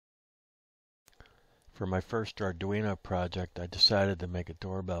For my first Arduino project, I decided to make a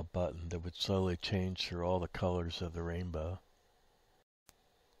doorbell button that would slowly change through all the colors of the rainbow.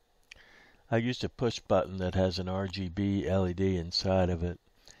 I used a push button that has an RGB LED inside of it.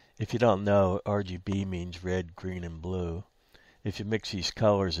 If you don't know, RGB means red, green, and blue. If you mix these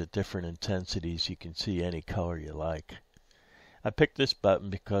colors at different intensities, you can see any color you like. I picked this button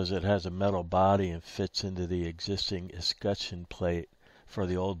because it has a metal body and fits into the existing escutcheon plate for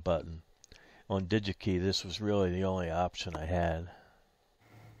the old button. On DigiKey, this was really the only option I had.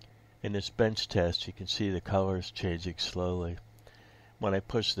 In this bench test, you can see the colors changing slowly. When I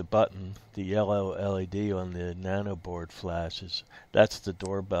push the button, the yellow LED on the Nano board flashes. That's the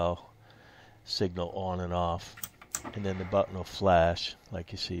doorbell signal on and off. And then the button will flash,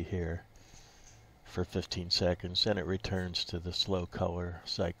 like you see here, for 15 seconds. Then it returns to the slow color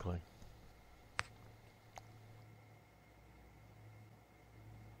cycling.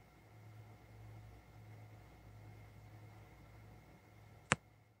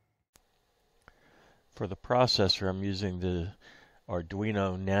 For the processor, I'm using the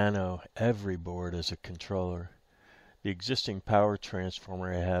Arduino Nano Every board as a controller. The existing power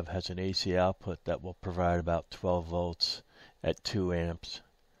transformer I have has an AC output that will provide about 12 volts at 2 amps.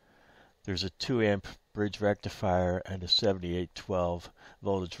 There's a 2 amp bridge rectifier and a 7812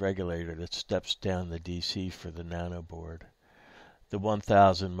 voltage regulator that steps down the DC for the Nano board. The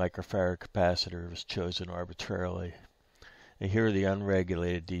 1000 microfarad capacitor was chosen arbitrarily. And here the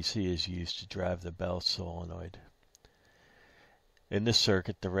unregulated DC is used to drive the bell solenoid. In this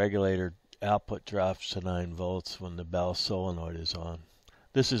circuit, the regulator output drops to 9 volts when the bell solenoid is on.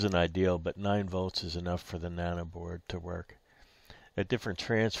 This isn't ideal, but 9 volts is enough for the Nano board to work. A different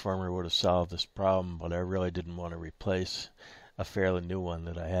transformer would have solved this problem, but I really didn't want to replace a fairly new one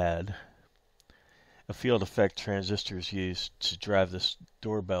that I had. A field effect transistor is used to drive this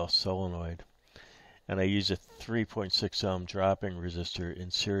doorbell solenoid, and I use a 3.6 ohm dropping resistor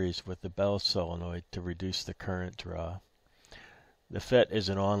in series with the bell solenoid to reduce the current draw. The FET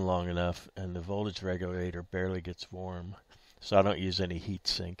isn't on long enough and the voltage regulator barely gets warm, so I don't use any heat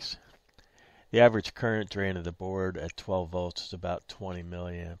sinks. The average current drain of the board at 12 volts is about 20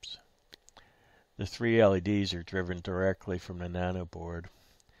 milliamps. The 3 LEDs are driven directly from the Nano board.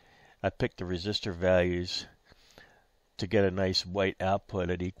 I picked the resistor values to get a nice white output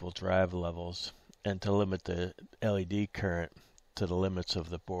at equal drive levels and to limit the LED current to the limits of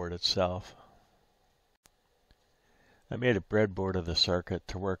the board itself. I made a breadboard of the circuit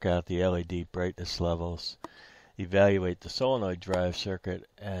to work out the LED brightness levels, evaluate the solenoid drive circuit,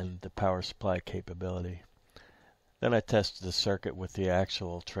 and the power supply capability. Then I tested the circuit with the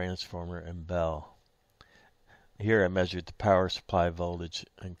actual transformer and bell. Here I measured the power supply voltage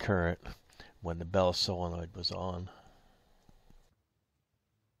and current when the bell solenoid was on.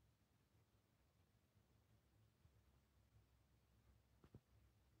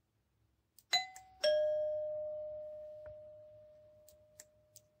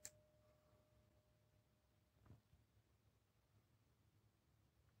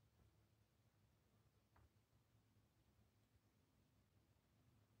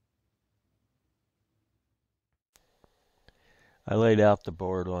 I laid out the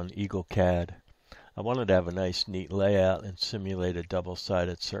board on EagleCAD. I wanted to have a nice neat layout and simulate a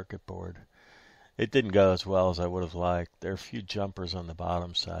double-sided circuit board. It didn't go as well as I would have liked. There are a few jumpers on the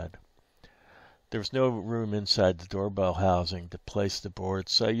bottom side. There was no room inside the doorbell housing to place the board,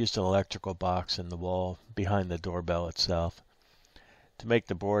 so I used an electrical box in the wall behind the doorbell itself. To make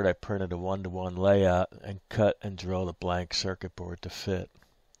the board, I printed a 1-to-1 layout and cut and drilled a blank circuit board to fit.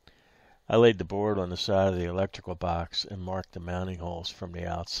 I laid the board on the side of the electrical box and marked the mounting holes from the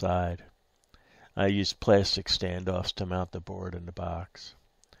outside. I used plastic standoffs to mount the board in the box.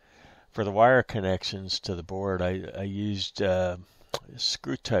 For the wire connections to the board, I used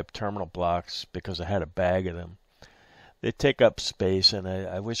screw-type terminal blocks because I had a bag of them. They take up space, and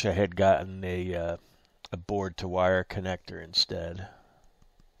I wish I had gotten a board-to-wire connector instead.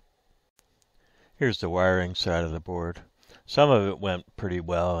 Here's the wiring side of the board. Some of it went pretty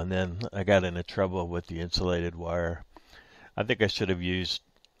well, and then I got into trouble with the insulated wire. I think I should have used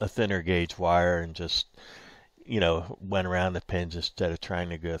a thinner gauge wire and just, went around the pins instead of trying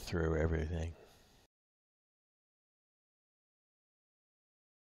to go through everything.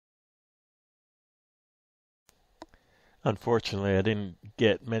 Unfortunately, I didn't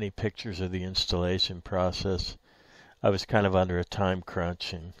get many pictures of the installation process. I was kind of under a time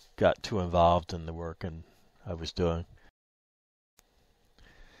crunch and got too involved in the work I was doing.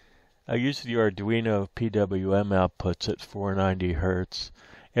 I used the Arduino PWM outputs at 490 Hz.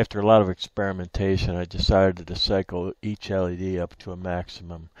 After a lot of experimentation, I decided to cycle each LED up to a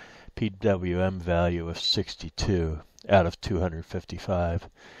maximum PWM value of 62 out of 255.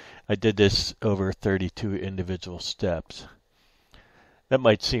 I did this over 32 individual steps. That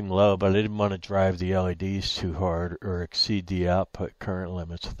might seem low, but I didn't want to drive the LEDs too hard or exceed the output current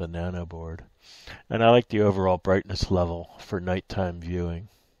limits of the Nano board. And I like the overall brightness level for nighttime viewing.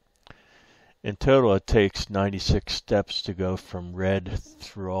 In total, it takes 96 steps to go from red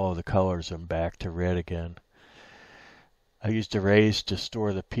through all of the colors and back to red again. I used arrays to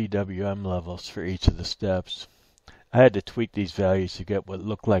store the PWM levels for each of the steps. I had to tweak these values to get what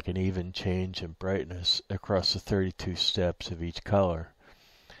looked like an even change in brightness across the 32 steps of each color.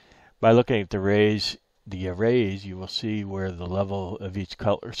 By looking at the arrays, you will see where the level of each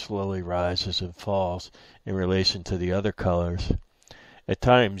color slowly rises and falls in relation to the other colors. At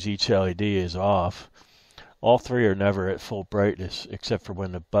times, each LED is off. All three are never at full brightness, except for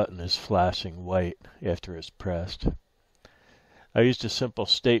when the button is flashing white after it's pressed. I used a simple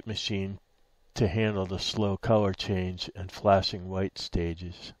state machine to handle the slow color change and flashing white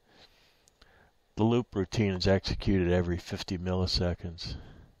stages. The loop routine is executed every 50 milliseconds.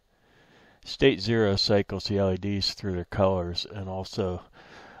 State 0 cycles the LEDs through their colors and also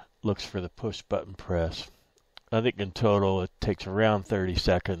looks for the push button press. I think in total it takes around 30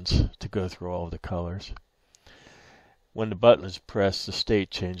 seconds to go through all of the colors. When the button is pressed, the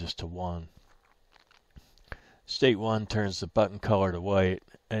state changes to 1. State 1 turns the button color to white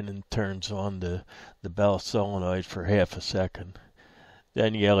and then turns on the bell solenoid for half a second.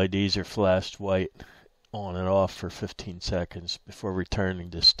 Then the LEDs are flashed white on and off for 15 seconds before returning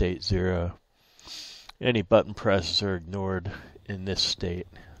to state 0. Any button presses are ignored in this state.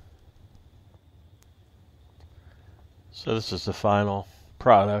 So this is the final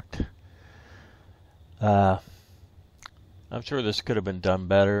product. I'm sure this could have been done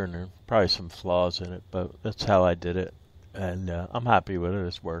better, and there are probably some flaws in it, but that's how I did it, and I'm happy with it.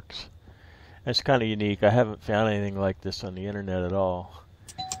 It works. It's kind of unique. I haven't found anything like this on the internet at all.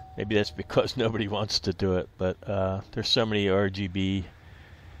 Maybe that's because nobody wants to do it, but there's so many RGB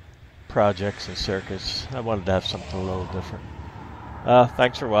projects and circuits. I wanted to have something a little different.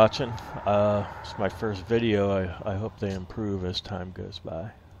 Thanks for watching. It's my first video. I hope they improve as time goes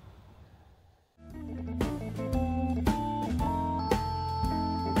by.